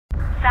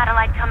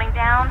Satellite coming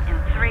down in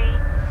 3,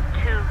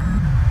 2,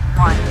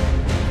 1.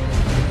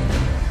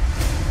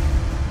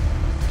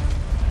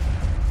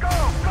 Go,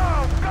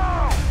 go, go!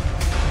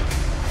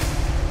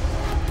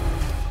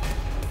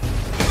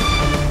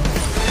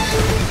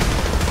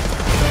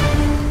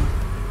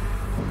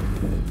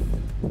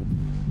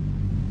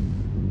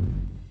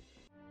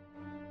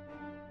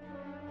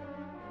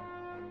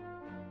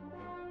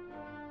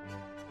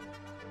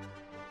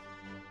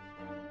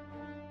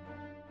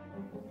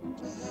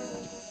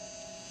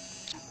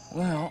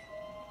 Well,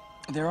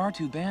 there are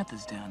 2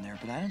 banthas down there,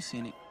 but I don't see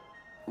any...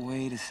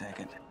 Wait a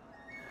second.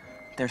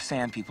 They're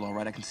sand people, all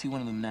right. I can see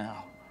one of them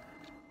now.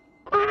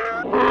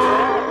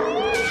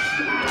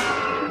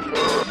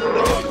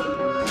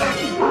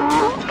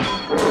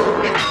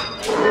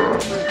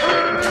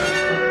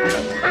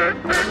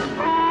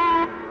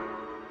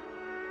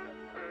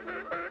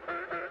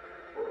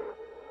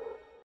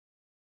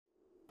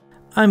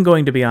 I'm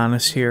going to be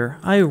honest here,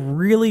 I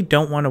really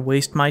don't want to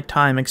waste my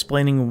time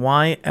explaining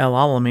why El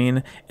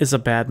Alamein is a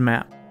bad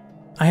map.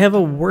 I have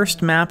a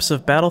worst maps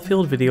of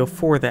Battlefield video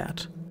for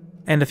that.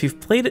 And if you've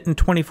played it in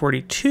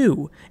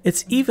 2042,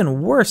 it's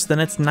even worse than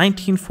its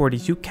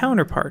 1942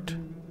 counterpart.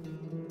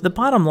 The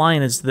bottom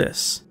line is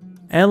this: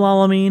 El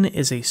Alamein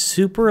is a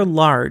super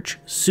large,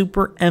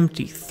 super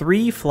empty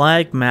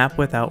 3-flag map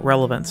without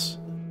relevance.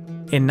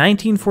 In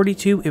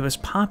 1942, it was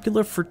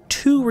popular for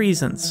 2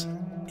 reasons.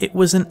 It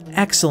was an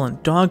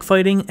excellent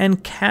dogfighting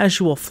and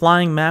casual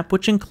flying map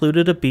which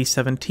included a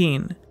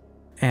B-17,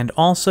 and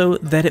also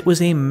that it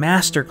was a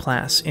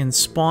masterclass in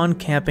spawn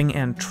camping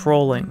and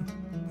trolling.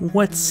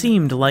 What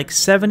seemed like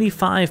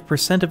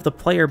 75% of the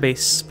player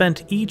base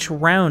spent each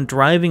round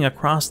driving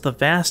across the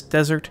vast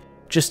desert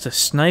just to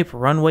snipe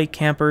runway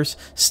campers,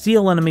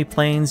 steal enemy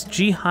planes,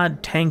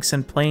 jihad tanks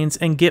and planes,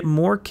 and get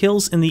more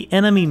kills in the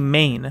enemy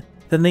main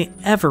than they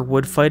ever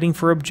would fighting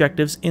for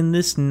objectives in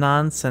this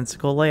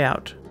nonsensical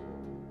layout.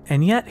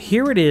 And yet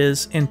here it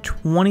is in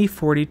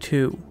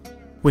 2042,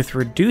 with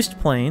reduced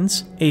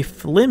planes, a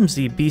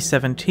flimsy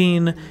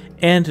B-17,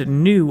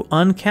 and new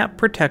uncapped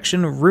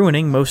protection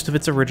ruining most of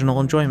its original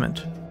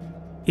enjoyment.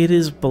 It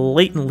is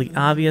blatantly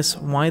obvious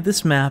why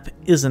this map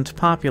isn't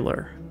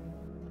popular.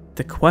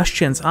 The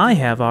questions I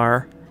have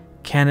are,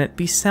 can it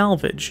be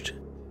salvaged?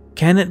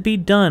 Can it be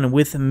done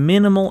with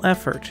minimal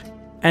effort?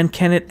 And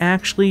can it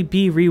actually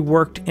be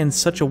reworked in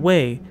such a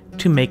way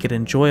to make it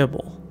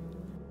enjoyable?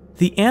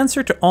 The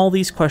answer to all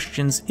these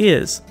questions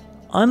is,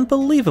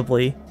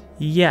 unbelievably,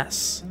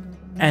 yes.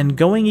 And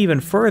going even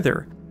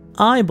further,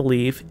 I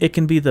believe it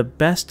can be the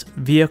best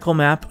vehicle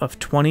map of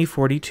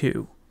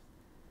 2042.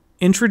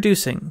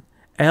 Introducing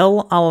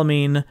El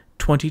Alamein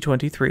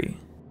 2023.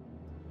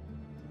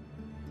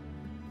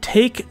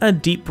 Take a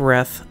deep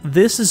breath,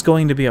 this is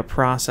going to be a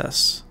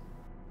process.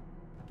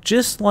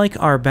 Just like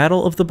our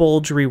Battle of the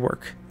Bulge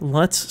rework,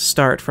 let's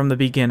start from the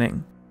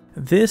beginning.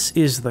 This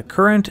is the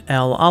current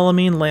El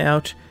Alamein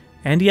layout,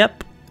 and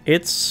yep,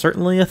 it's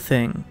certainly a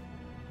thing.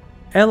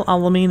 El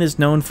Alamein is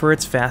known for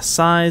its vast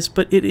size,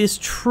 but it is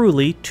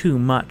truly too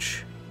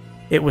much.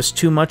 It was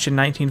too much in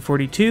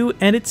 1942,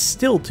 and it's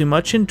still too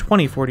much in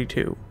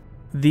 2042.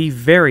 The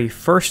very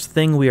first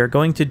thing we are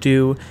going to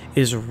do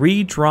is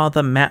redraw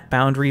the map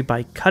boundary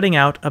by cutting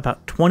out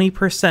about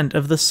 20%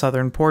 of the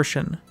southern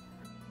portion.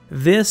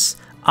 This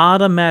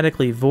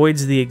automatically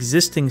voids the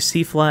existing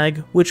C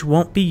flag, which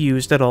won't be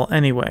used at all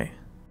anyway.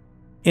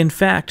 In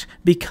fact,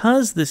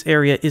 because this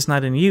area is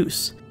not in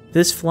use,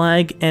 this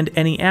flag and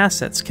any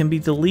assets can be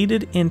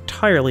deleted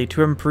entirely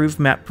to improve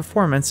map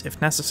performance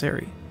if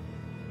necessary.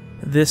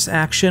 This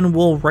action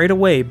will right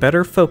away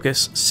better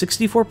focus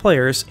 64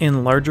 players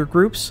in larger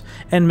groups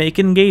and make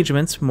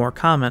engagements more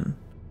common.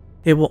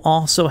 It will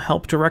also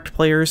help direct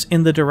players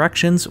in the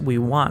directions we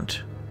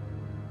want.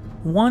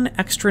 One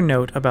extra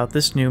note about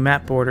this new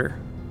map border.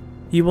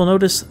 You will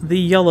notice the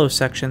yellow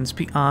sections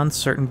beyond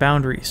certain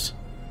boundaries.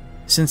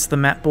 Since the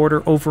map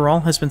border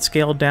overall has been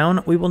scaled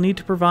down, we will need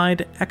to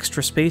provide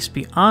extra space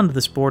beyond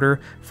this border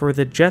for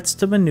the jets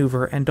to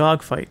maneuver and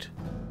dogfight.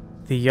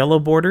 The yellow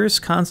borders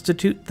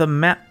constitute the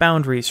map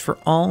boundaries for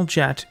all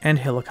jet and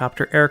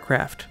helicopter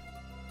aircraft.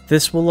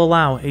 This will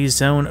allow a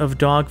zone of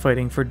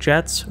dogfighting for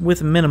jets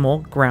with minimal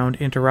ground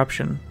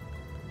interruption.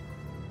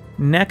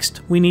 Next,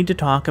 we need to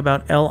talk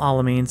about El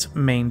Alamein's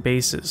main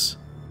bases.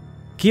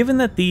 Given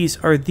that these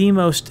are the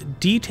most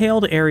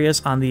detailed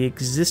areas on the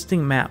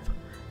existing map,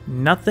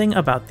 nothing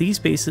about these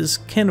bases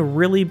can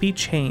really be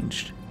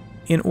changed.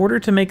 In order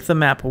to make the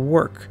map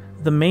work,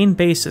 the main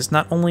bases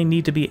not only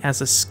need to be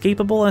as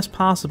escapable as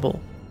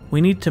possible,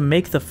 we need to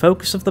make the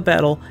focus of the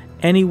battle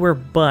anywhere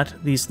but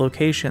these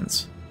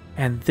locations.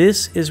 And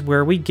this is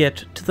where we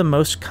get to the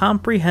most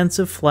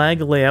comprehensive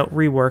flag layout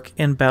rework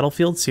in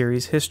Battlefield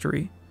series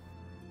history.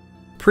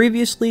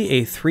 Previously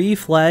a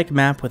 3-flag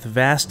map with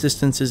vast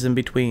distances in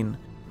between,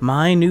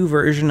 my new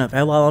version of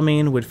El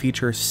Alamein would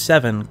feature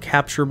 7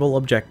 capturable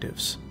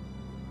objectives.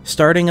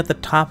 Starting at the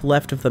top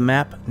left of the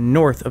map,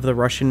 north of the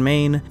Russian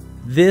main,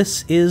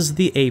 this is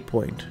the A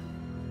point.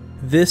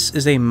 This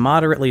is a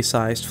moderately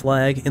sized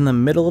flag in the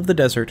middle of the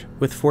desert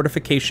with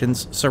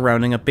fortifications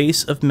surrounding a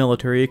base of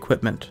military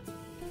equipment.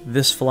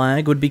 This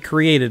flag would be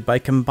created by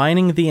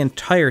combining the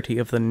entirety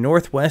of the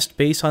northwest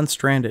base on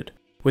Stranded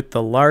with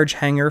the large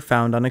hangar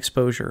found on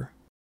Exposure.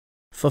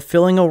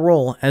 Fulfilling a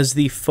role as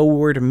the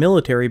forward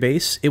military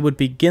base, it would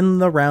begin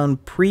the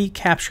round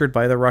pre-captured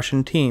by the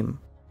Russian team.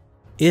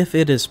 If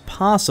it is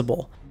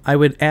possible, I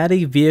would add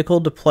a vehicle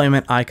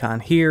deployment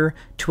icon here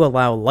to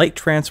allow light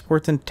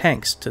transports and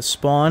tanks to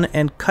spawn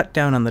and cut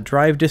down on the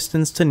drive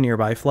distance to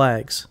nearby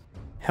flags.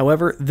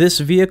 However, this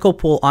vehicle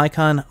pool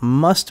icon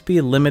must be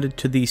limited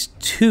to these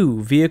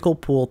 2 vehicle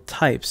pool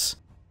types,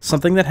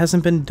 something that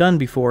hasn't been done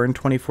before in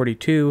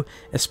 2042,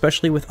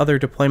 especially with other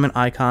deployment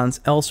icons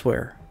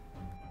elsewhere.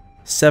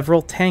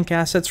 Several tank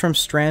assets from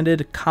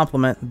Stranded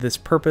complement this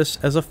purpose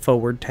as a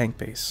forward tank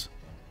base.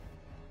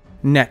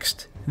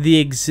 Next, the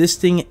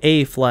existing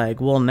A flag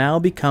will now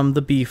become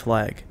the B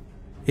flag.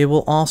 It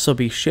will also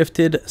be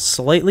shifted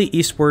slightly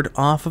eastward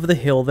off of the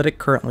hill that it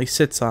currently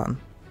sits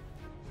on.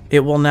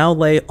 It will now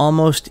lay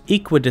almost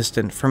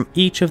equidistant from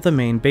each of the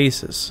main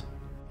bases.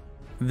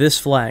 This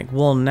flag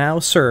will now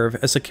serve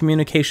as a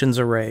communications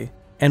array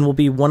and will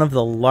be one of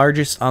the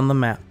largest on the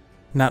map,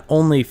 not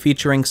only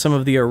featuring some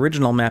of the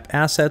original map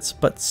assets,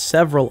 but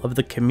several of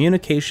the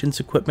communications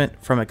equipment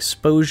from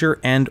Exposure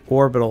and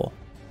Orbital,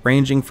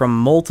 ranging from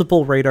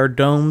multiple radar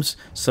domes,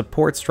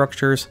 support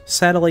structures,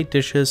 satellite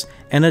dishes,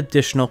 and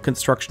additional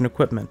construction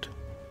equipment.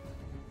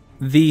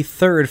 The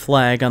third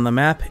flag on the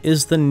map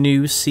is the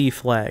new C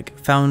flag,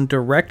 found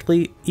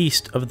directly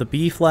east of the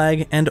B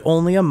flag and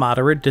only a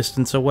moderate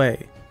distance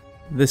away.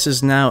 This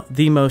is now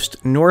the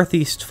most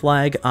northeast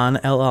flag on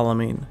El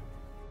Alamein.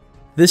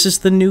 This is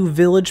the new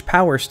village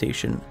power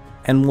station,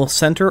 and will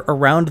center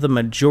around the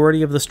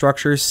majority of the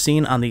structures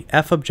seen on the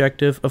F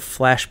objective of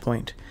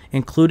Flashpoint,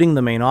 including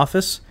the main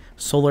office,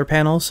 solar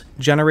panels,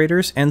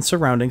 generators, and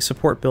surrounding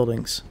support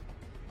buildings.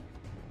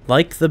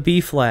 Like the B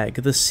flag,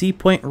 the C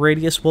point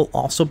radius will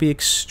also be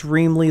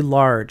extremely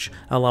large,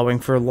 allowing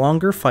for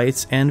longer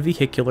fights and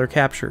vehicular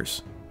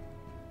captures.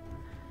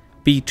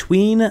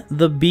 Between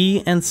the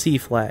B and C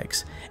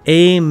flags,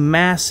 a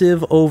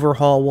massive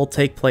overhaul will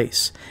take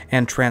place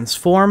and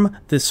transform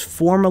this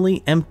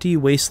formerly empty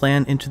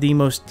wasteland into the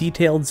most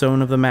detailed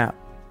zone of the map.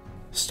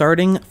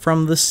 Starting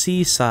from the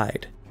C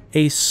side,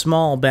 a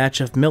small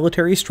batch of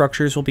military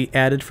structures will be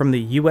added from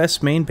the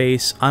US main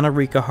base on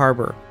Arica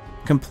Harbor,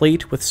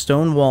 complete with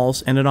stone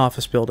walls and an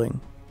office building.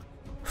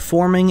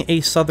 Forming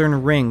a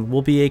southern ring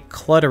will be a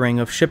cluttering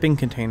of shipping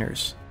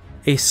containers,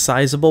 a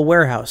sizable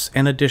warehouse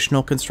and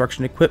additional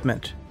construction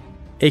equipment,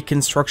 a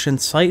construction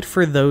site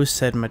for those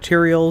said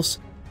materials,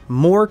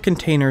 more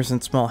containers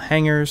and small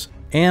hangars,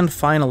 and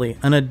finally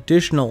an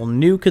additional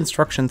new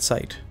construction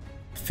site.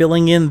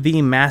 Filling in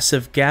the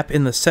massive gap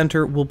in the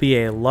center will be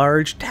a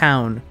large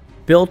town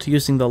built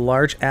using the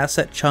large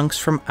asset chunks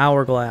from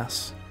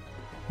Hourglass.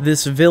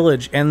 This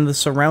village and the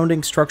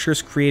surrounding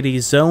structures create a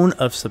zone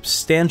of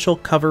substantial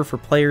cover for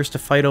players to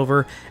fight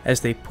over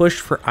as they push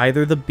for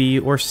either the B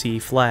or C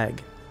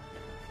flag.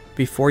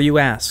 Before you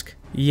ask,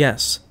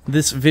 yes,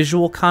 this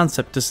visual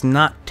concept does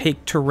not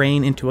take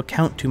terrain into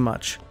account too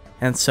much,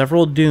 and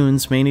several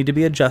dunes may need to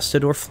be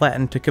adjusted or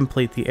flattened to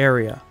complete the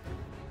area.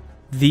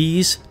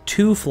 These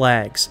 2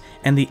 flags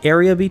and the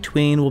area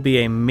between will be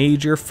a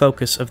major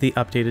focus of the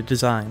updated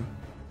design.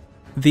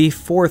 The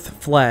 4th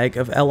flag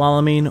of El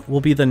Alamein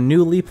will be the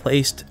newly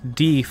placed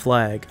D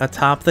flag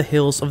atop the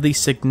hills of the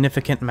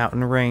significant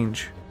mountain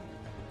range.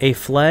 A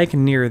flag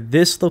near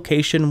this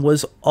location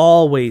was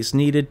always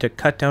needed to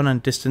cut down on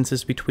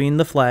distances between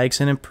the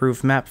flags and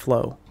improve map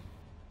flow.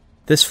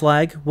 This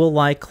flag will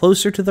lie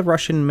closer to the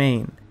Russian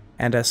main,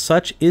 and as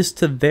such is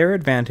to their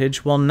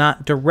advantage while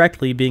not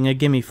directly being a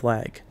gimme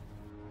flag.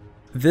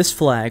 This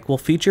flag will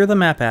feature the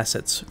map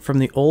assets from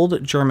the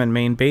old German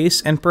main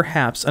base and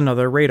perhaps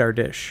another radar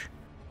dish.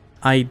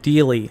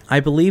 Ideally, I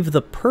believe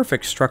the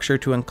perfect structure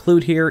to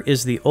include here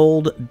is the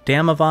old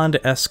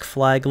Damavand-esque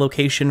flag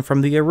location from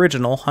the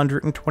original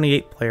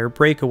 128-player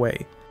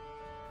Breakaway,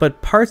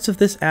 but parts of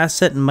this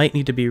asset might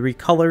need to be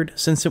recolored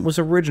since it was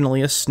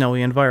originally a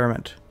snowy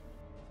environment.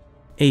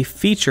 A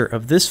feature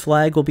of this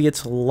flag will be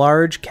its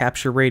large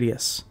capture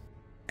radius.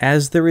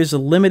 As there is a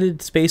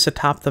limited space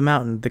atop the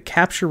mountain, the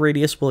capture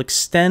radius will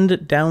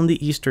extend down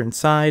the eastern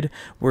side,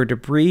 where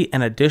debris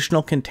and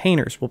additional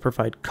containers will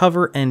provide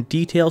cover and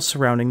details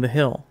surrounding the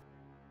hill.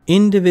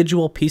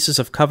 Individual pieces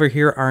of cover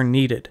here are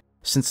needed,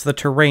 since the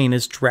terrain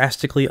is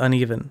drastically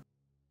uneven.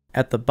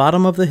 At the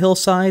bottom of the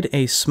hillside,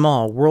 a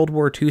small World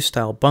War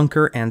II-style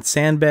bunker and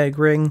sandbag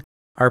ring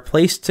are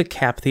placed to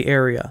cap the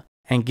area,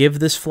 and give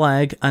this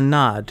flag a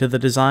nod to the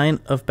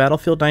design of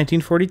Battlefield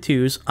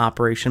 1942's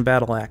Operation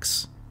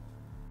Battleaxe.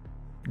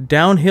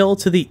 Downhill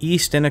to the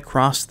east and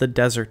across the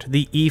desert,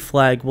 the E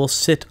flag will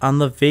sit on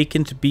the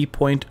vacant B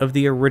point of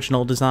the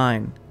original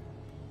design.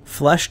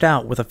 Fleshed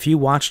out with a few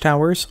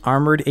watchtowers,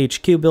 armored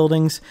HQ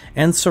buildings,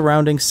 and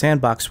surrounding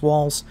sandbox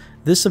walls,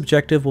 this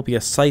objective will be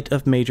a site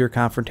of major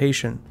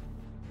confrontation.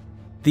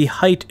 The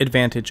height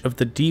advantage of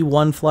the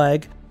D1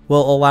 flag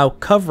will allow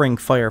covering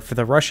fire for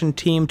the Russian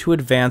team to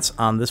advance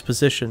on this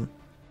position.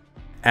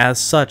 As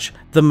such,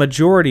 the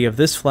majority of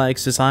this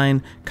flag's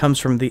design comes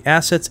from the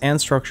assets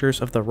and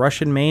structures of the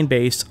Russian main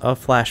base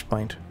of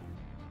Flashpoint.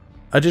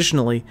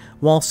 Additionally,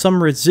 while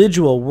some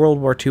residual World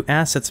War II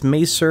assets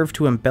may serve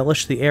to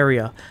embellish the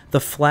area, the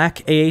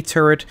Flak AA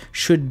turret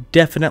should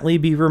definitely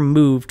be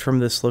removed from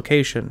this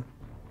location.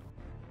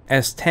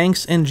 As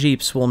tanks and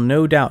jeeps will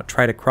no doubt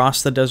try to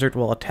cross the desert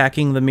while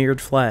attacking the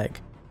mirrored flag,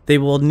 they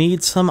will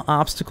need some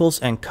obstacles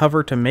and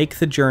cover to make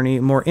the journey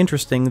more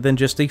interesting than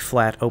just a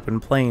flat open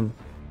plain.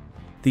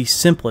 The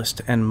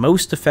simplest and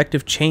most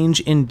effective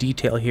change in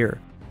detail here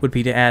would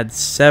be to add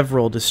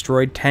several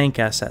destroyed tank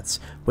assets,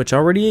 which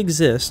already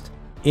exist,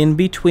 in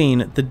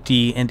between the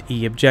D and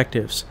E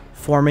objectives,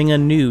 forming a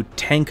new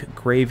tank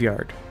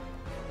graveyard.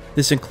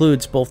 This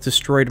includes both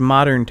destroyed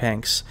modern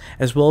tanks,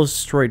 as well as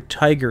destroyed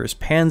Tigers,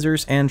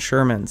 Panzers, and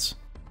Shermans.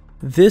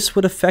 This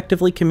would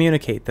effectively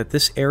communicate that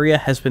this area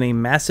has been a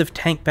massive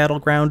tank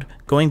battleground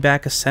going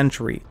back a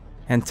century,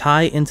 and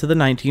tie into the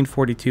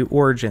 1942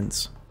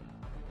 origins.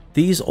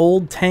 These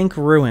old tank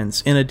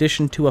ruins, in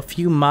addition to a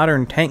few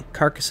modern tank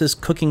carcasses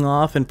cooking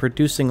off and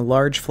producing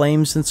large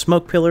flames and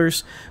smoke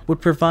pillars, would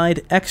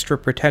provide extra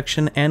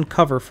protection and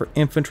cover for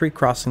infantry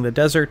crossing the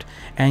desert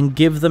and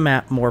give the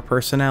map more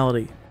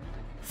personality.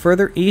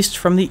 Further east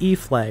from the E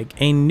flag,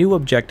 a new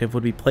objective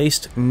would be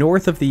placed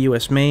north of the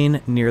US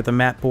main near the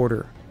map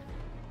border.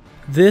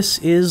 This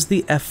is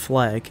the F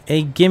flag,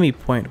 a gimme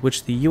point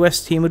which the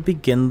US team would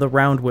begin the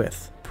round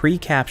with,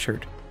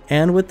 pre-captured,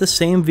 and with the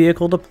same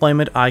vehicle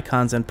deployment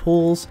icons and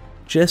pools,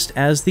 just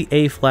as the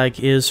A flag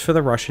is for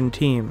the Russian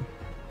team.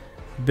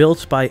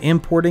 Built by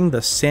importing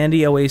the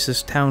Sandy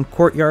Oasis town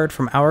courtyard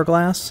from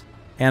Hourglass,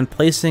 and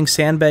placing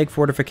sandbag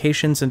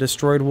fortifications and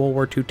destroyed World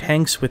War II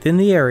tanks within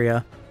the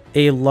area,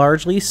 a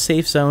largely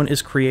safe zone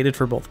is created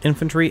for both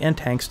infantry and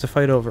tanks to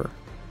fight over.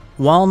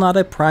 While not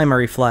a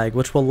primary flag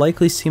which will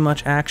likely see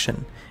much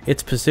action,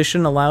 its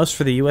position allows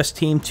for the US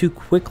team to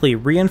quickly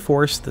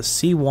reinforce the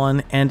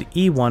C1 and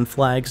E1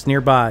 flags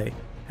nearby,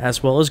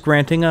 as well as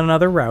granting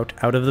another route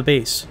out of the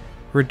base,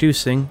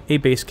 reducing a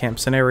base camp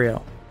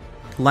scenario.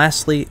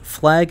 Lastly,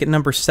 flag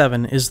number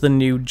 7 is the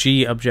new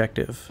G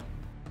objective.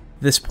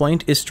 This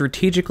point is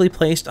strategically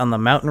placed on the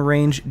mountain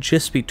range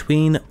just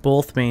between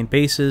both main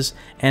bases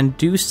and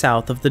due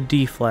south of the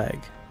D flag.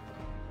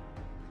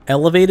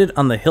 Elevated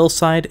on the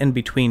hillside and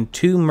between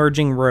two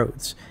merging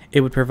roads,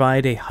 it would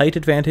provide a height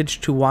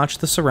advantage to watch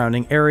the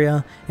surrounding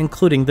area,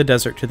 including the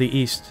desert to the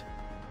east.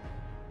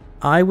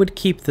 I would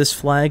keep this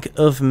flag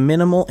of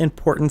minimal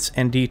importance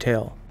and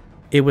detail.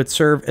 It would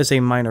serve as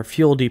a minor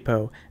fuel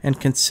depot and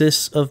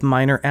consists of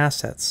minor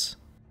assets.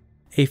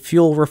 A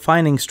fuel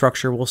refining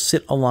structure will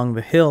sit along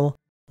the hill,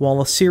 while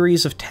a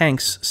series of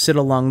tanks sit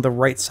along the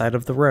right side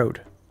of the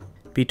road.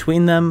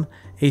 Between them,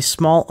 a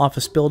small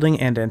office building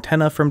and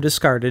antenna from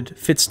discarded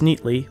fits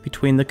neatly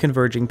between the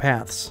converging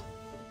paths.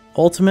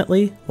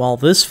 Ultimately, while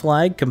this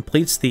flag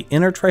completes the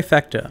inner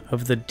trifecta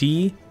of the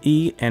D,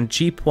 E, and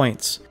G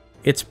points,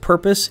 its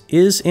purpose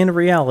is in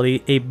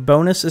reality a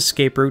bonus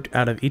escape route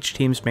out of each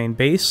team's main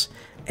base,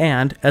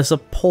 and as a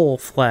pull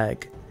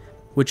flag,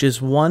 which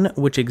is one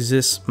which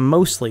exists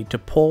mostly to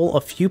pull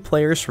a few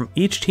players from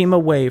each team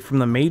away from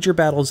the major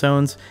battle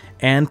zones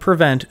and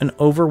prevent an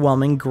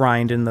overwhelming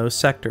grind in those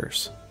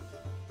sectors.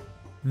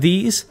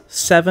 These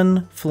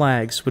 7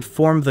 flags would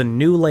form the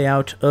new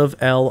layout of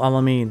El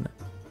Alamein.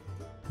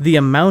 The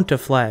amount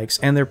of flags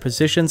and their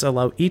positions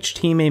allow each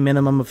team a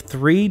minimum of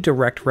 3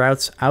 direct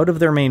routes out of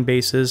their main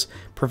bases,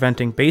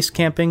 preventing base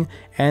camping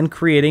and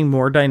creating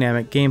more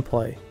dynamic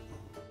gameplay.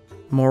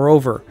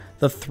 Moreover,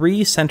 the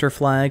 3 center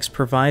flags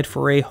provide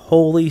for a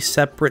wholly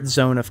separate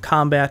zone of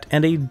combat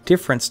and a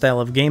different style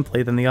of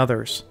gameplay than the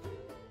others,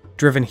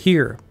 driven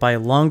here by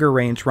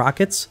longer-range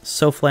rockets,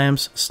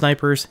 SOFLAMs,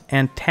 snipers,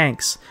 and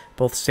tanks,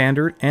 both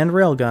standard and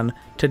railgun,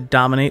 to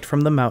dominate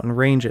from the mountain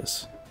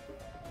ranges.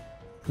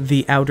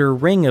 The outer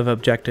ring of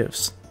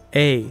objectives,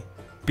 A,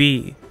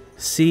 B,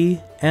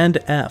 C, and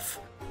F,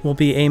 will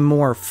be a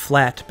more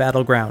flat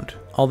battleground,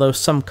 although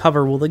some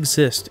cover will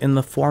exist in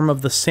the form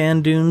of the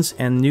sand dunes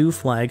and new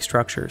flag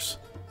structures.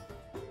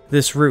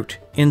 This route,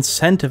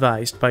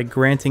 incentivized by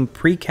granting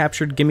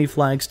pre-captured gimme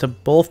flags to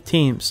both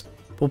teams,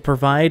 will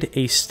provide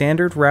a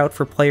standard route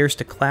for players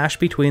to clash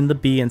between the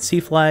B and C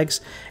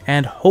flags,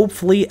 and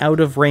hopefully out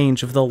of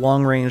range of the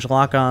long-range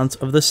lock-ons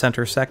of the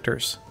center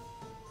sectors.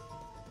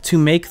 To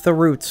make the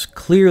routes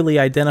clearly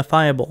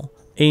identifiable,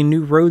 a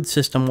new road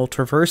system will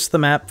traverse the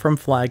map from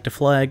flag to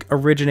flag,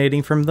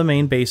 originating from the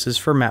main bases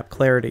for map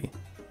clarity.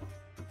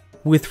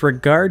 With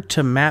regard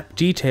to map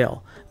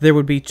detail, there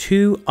would be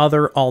 2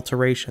 other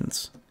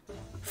alterations.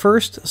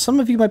 First, some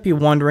of you might be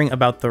wondering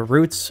about the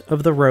routes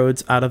of the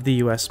roads out of the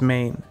US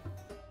main.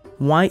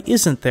 Why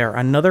isn't there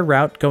another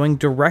route going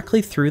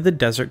directly through the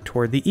desert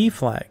toward the E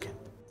flag?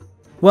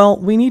 Well,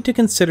 we need to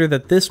consider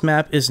that this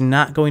map is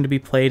not going to be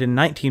played in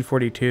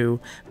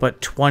 1942,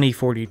 but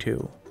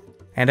 2042.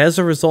 And as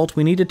a result,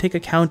 we need to take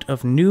account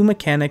of new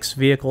mechanics,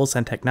 vehicles,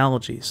 and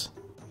technologies.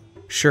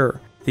 Sure,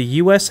 The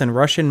US and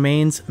Russian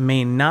mains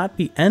may not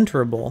be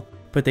enterable,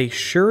 but they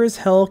sure as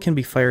hell can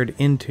be fired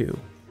into.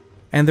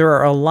 And there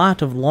are a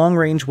lot of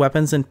long-range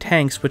weapons and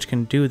tanks which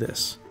can do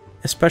this,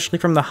 especially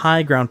from the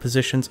high ground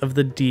positions of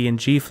the D and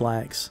G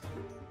flags.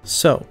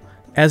 So,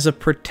 as a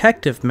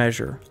protective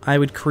measure, I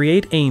would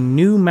create a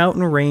new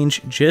mountain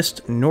range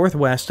just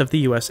northwest of the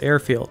US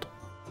airfield,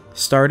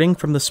 starting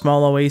from the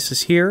small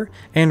oasis here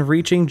and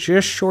reaching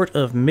just short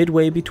of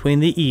midway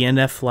between the E and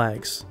F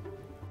flags.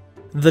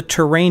 The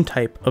terrain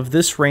type of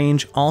this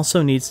range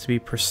also needs to be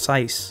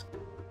precise.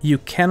 You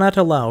cannot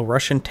allow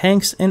Russian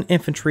tanks and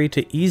infantry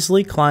to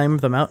easily climb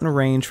the mountain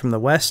range from the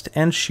west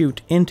and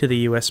shoot into the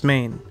US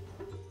main.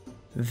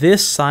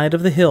 This side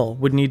of the hill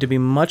would need to be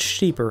much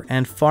steeper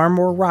and far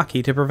more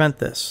rocky to prevent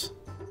this.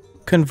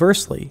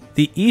 Conversely,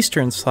 the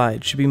eastern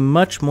side should be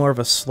much more of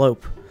a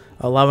slope,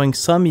 allowing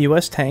some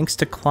US tanks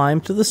to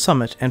climb to the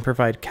summit and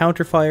provide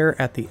counterfire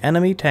at the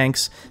enemy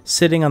tanks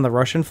sitting on the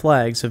Russian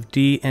flags of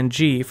D and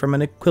G from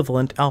an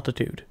equivalent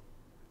altitude.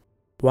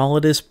 While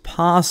it is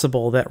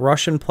possible that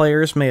Russian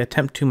players may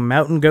attempt to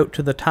mountain goat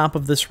to the top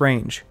of this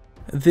range,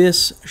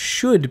 this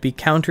should be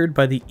countered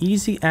by the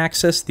easy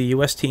access the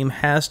US team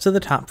has to the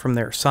top from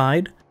their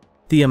side,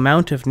 the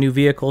amount of new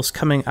vehicles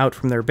coming out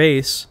from their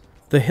base,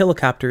 the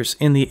helicopters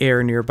in the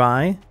air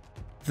nearby,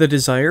 the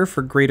desire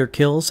for greater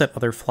kills at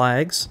other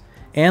flags,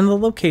 and the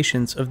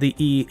locations of the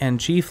E and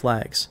G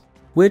flags,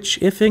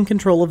 which, if in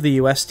control of the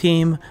US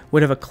team,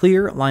 would have a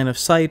clear line of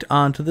sight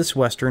onto this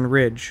western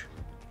ridge.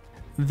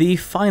 The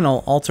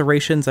final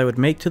alterations I would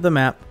make to the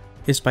map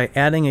is by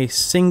adding a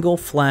single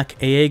flak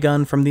AA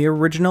gun from the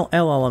original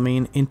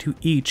Alamein into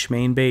each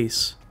main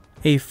base.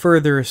 A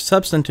further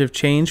substantive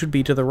change would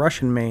be to the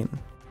Russian main.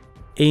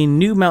 A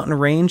new mountain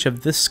range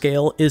of this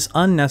scale is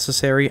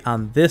unnecessary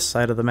on this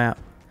side of the map,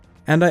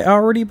 and I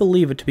already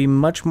believe it to be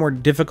much more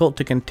difficult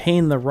to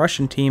contain the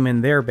Russian team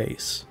in their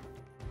base.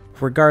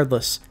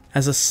 Regardless,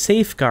 as a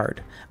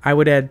safeguard, I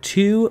would add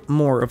 2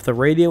 more of the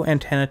radio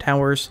antenna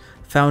towers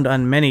found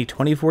on many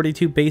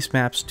 2042 base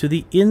maps to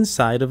the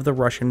inside of the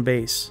Russian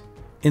base.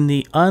 In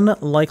the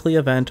unlikely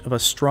event of a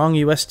strong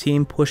US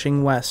team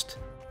pushing west,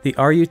 the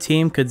RU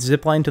team could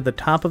zipline to the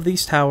top of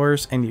these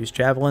towers and use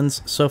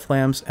javelins,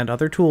 SOFLAMs, and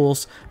other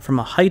tools from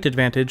a height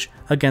advantage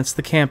against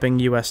the camping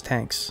US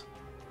tanks.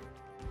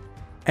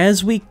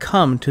 As we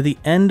come to the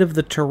end of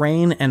the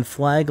terrain and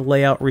flag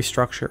layout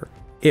restructure,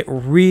 it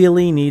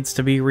really needs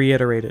to be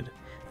reiterated.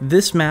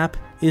 This map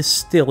is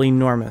still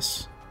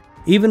enormous,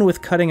 even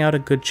with cutting out a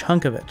good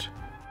chunk of it.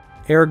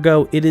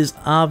 Ergo, it is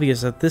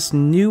obvious that this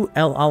new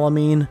El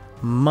Alamein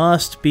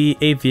must be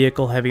a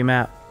vehicle-heavy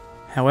map.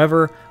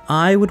 However,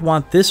 I would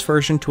want this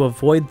version to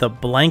avoid the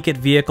blanket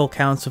vehicle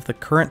counts of the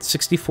current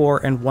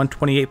 64 and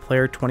 128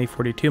 player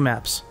 2042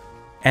 maps,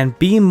 and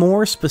be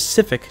more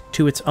specific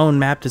to its own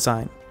map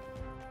design.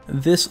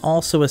 This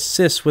also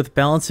assists with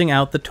balancing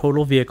out the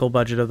total vehicle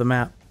budget of the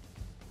map.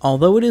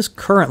 Although it is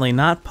currently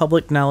not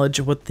public knowledge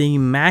what the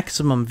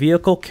maximum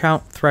vehicle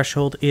count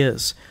threshold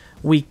is,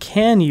 we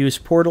can use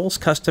Portal's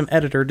custom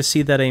editor to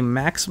see that a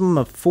maximum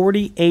of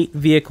 48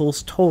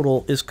 vehicles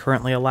total is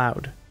currently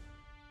allowed.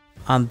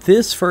 On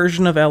this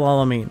version of El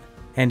Alamein,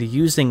 and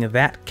using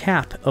that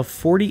cap of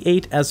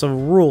 48 as a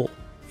rule,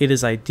 it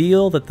is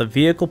ideal that the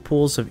vehicle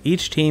pools of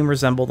each team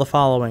resemble the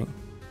following: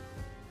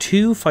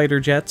 2 fighter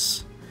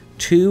jets,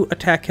 2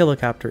 attack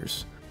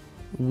helicopters,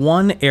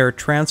 1 air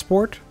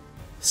transport,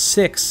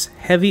 6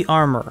 heavy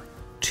armor,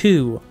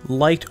 2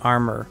 light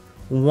armor,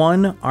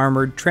 1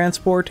 armored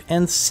transport,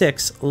 and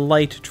 6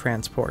 light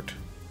transport.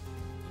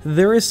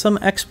 There is some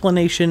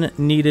explanation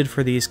needed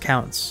for these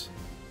counts.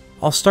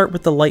 I'll start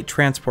with the light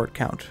transport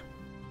count.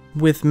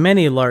 With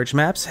many large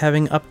maps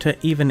having up to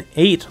even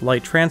 8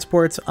 light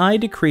transports, I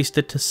decreased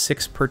it to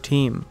 6 per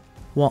team.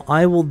 While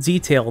I will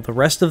detail the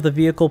rest of the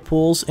vehicle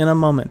pools in a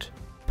moment,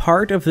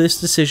 part of this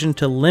decision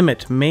to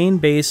limit main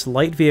base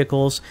light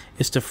vehicles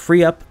is to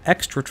free up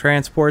extra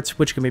transports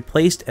which can be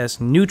placed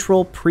as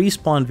neutral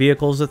pre-spawn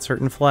vehicles at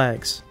certain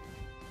flags.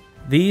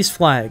 These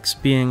flags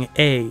being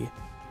A,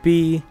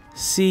 B,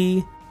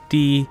 C,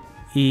 D,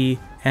 E,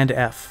 and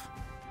F.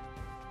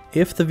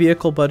 If the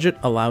vehicle budget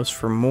allows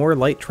for more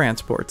light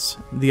transports,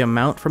 the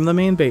amount from the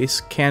main base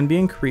can be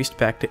increased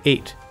back to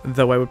 8,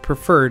 though I would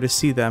prefer to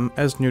see them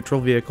as neutral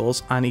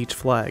vehicles on each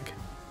flag.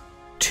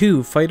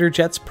 2 fighter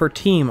jets per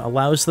team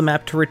allows the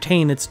map to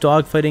retain its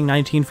dogfighting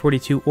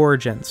 1942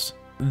 origins.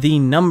 The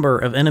number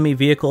of enemy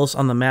vehicles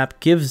on the map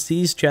gives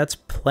these jets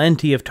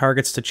plenty of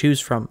targets to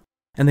choose from,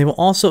 and they will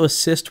also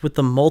assist with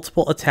the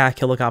multiple attack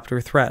helicopter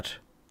threat.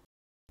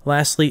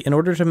 Lastly, in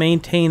order to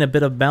maintain a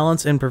bit of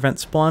balance and prevent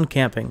spawn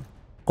camping,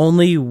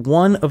 only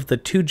 1 of the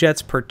 2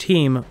 jets per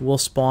team will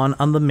spawn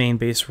on the main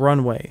base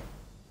runway.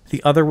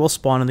 The other will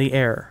spawn in the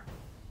air.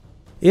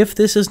 If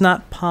this is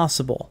not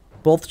possible,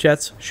 both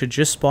jets should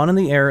just spawn in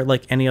the air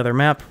like any other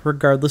map,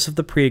 regardless of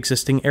the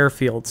pre-existing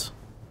airfields.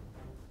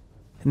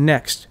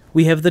 Next,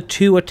 we have the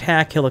 2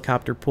 attack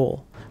helicopter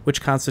pool,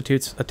 which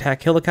constitutes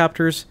attack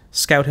helicopters,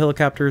 scout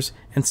helicopters,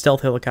 and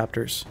stealth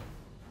helicopters.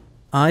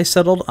 I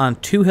settled on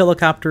 2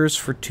 helicopters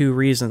for 2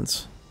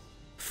 reasons.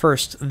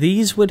 First,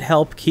 these would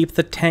help keep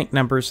the tank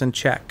numbers in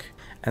check,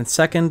 and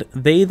second,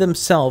 they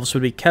themselves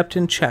would be kept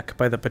in check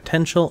by the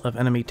potential of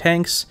enemy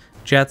tanks,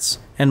 jets,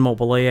 and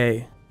mobile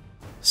AA.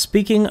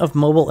 Speaking of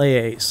mobile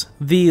AAs,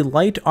 the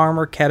light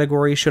armor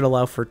category should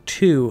allow for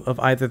 2 of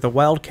either the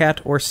Wildcat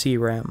or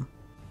CRAM.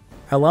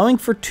 Allowing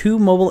for 2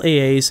 mobile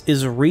AAs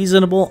is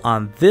reasonable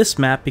on this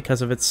map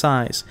because of its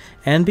size,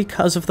 and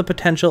because of the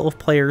potential of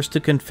players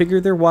to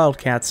configure their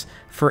Wildcats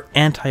for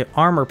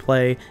anti-armor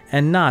play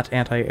and not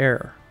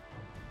anti-air.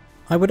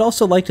 I would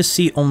also like to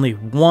see only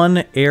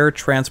 1 air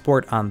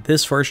transport on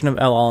this version of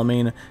El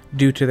Alamein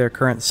due to their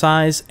current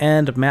size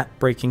and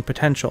map-breaking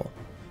potential.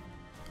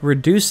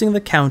 Reducing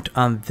the count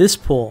on this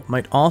pool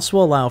might also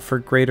allow for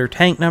greater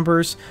tank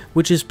numbers,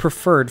 which is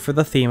preferred for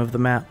the theme of the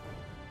map.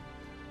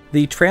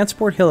 The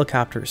transport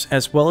helicopters,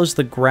 as well as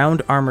the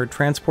ground-armored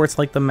transports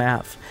like the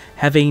MAV,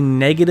 have a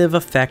negative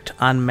effect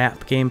on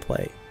map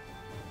gameplay.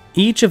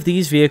 Each of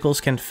these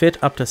vehicles can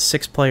fit up to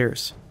 6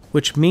 players,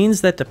 which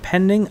means that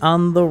depending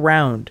on the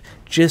round,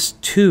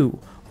 just 2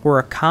 or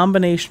a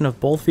combination of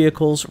both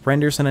vehicles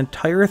renders an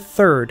entire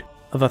third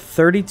of a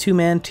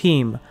 32-man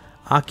team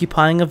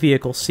occupying a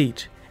vehicle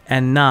seat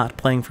and not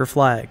playing for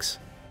flags.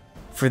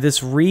 For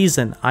this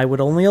reason, I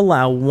would only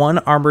allow 1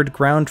 armored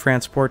ground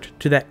transport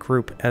to that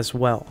group as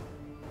well.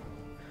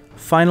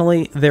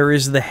 Finally, there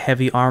is the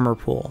heavy armor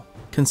pool,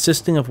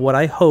 consisting of what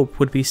I hope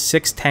would be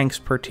 6 tanks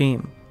per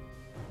team.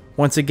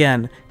 Once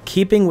again,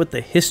 keeping with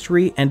the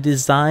history and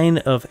design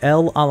of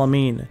El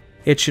Alamein,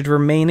 it should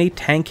remain a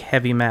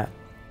tank-heavy map.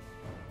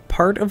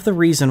 Part of the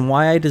reason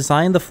why I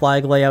designed the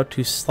flag layout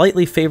to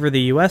slightly favor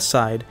the US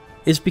side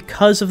is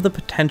because of the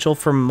potential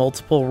for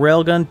multiple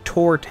railgun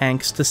Tor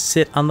tanks to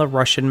sit on the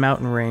Russian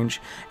mountain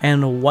range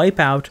and wipe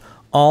out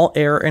all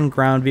air and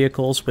ground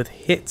vehicles with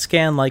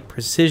hit-scan-like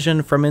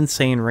precision from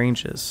insane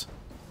ranges.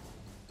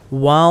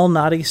 While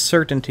not a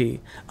certainty,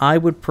 I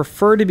would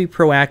prefer to be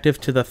proactive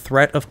to the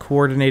threat of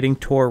coordinating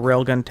Tor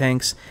railgun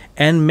tanks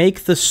and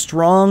make the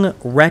strong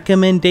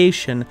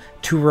recommendation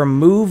to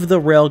remove the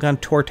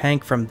railgun Tor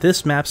tank from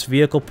this map's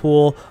vehicle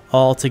pool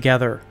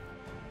altogether.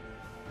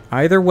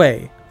 Either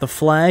way, the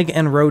flag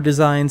and road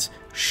designs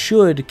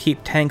should keep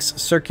tanks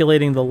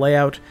circulating the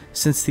layout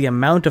since the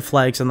amount of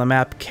flags on the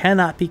map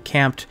cannot be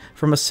camped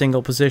from a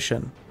single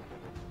position.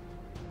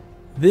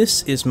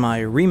 This is my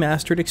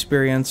remastered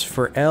experience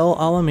for El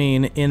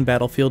Alamein in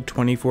Battlefield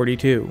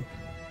 2042.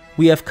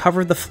 We have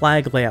covered the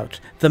flag layout,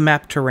 the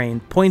map terrain,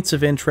 points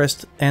of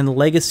interest, and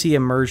legacy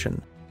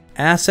immersion,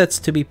 assets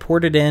to be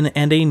ported in,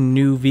 and a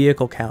new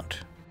vehicle count.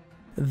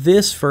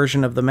 This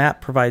version of the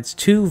map provides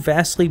 2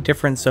 vastly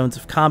different zones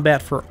of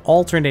combat for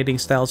alternating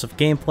styles of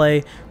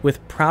gameplay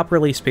with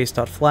properly spaced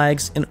out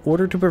flags in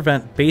order to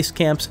prevent base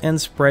camps and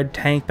spread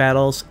tank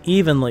battles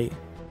evenly.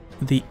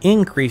 The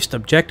increased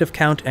objective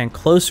count and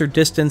closer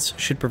distance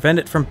should prevent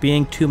it from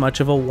being too much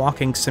of a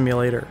walking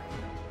simulator.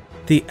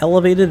 The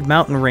elevated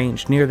mountain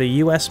range near the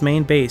US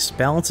main base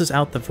balances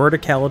out the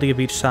verticality of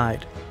each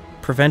side,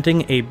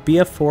 preventing a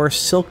BF4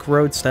 Silk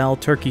Road style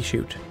turkey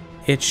shoot.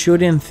 It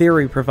should in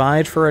theory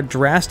provide for a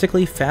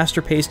drastically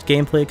faster paced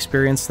gameplay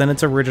experience than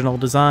its original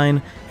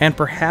design, and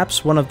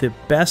perhaps one of the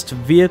best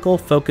vehicle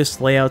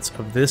focused layouts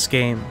of this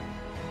game.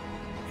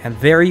 And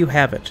there you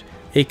have it,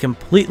 a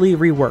completely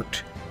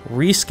reworked,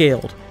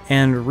 rescaled,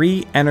 and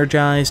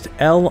re-energized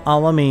El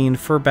Alamein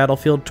for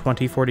Battlefield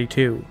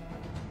 2042.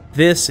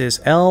 This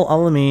is El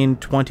Alamein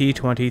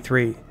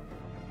 2023.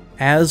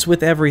 As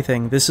with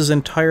everything, this is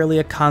entirely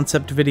a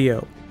concept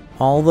video.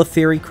 All the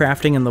theory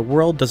crafting in the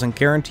world doesn't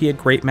guarantee a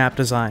great map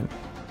design.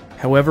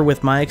 However,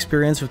 with my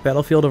experience with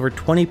Battlefield over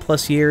 20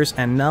 plus years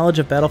and knowledge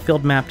of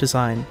Battlefield map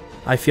design,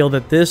 I feel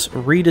that this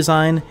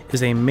redesign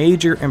is a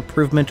major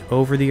improvement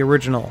over the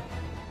original.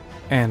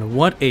 And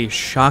what a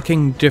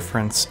shocking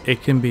difference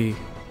it can be.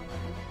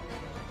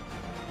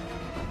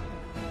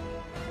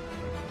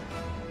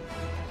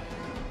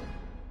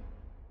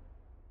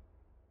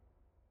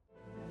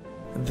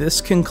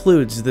 This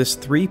concludes this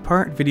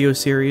 3-part video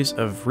series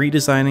of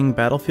redesigning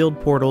Battlefield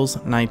Portal's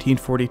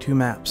 1942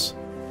 maps.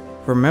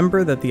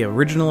 Remember that the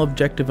original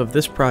objective of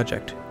this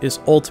project is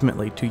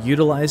ultimately to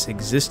utilize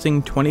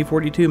existing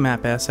 2042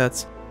 map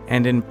assets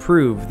and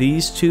improve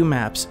these 2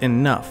 maps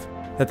enough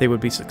that they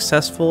would be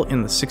successful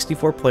in the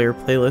 64-player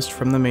playlist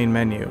from the main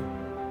menu.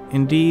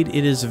 Indeed,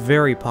 it is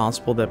very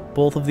possible that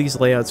both of these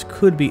layouts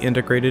could be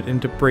integrated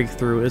into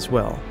Breakthrough as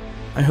well.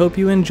 I hope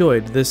you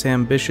enjoyed this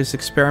ambitious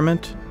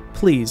experiment.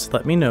 Please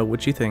let me know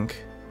what you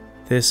think.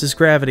 This is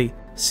Gravity.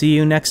 See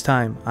you next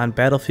time on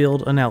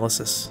Battlefield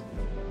Analysis.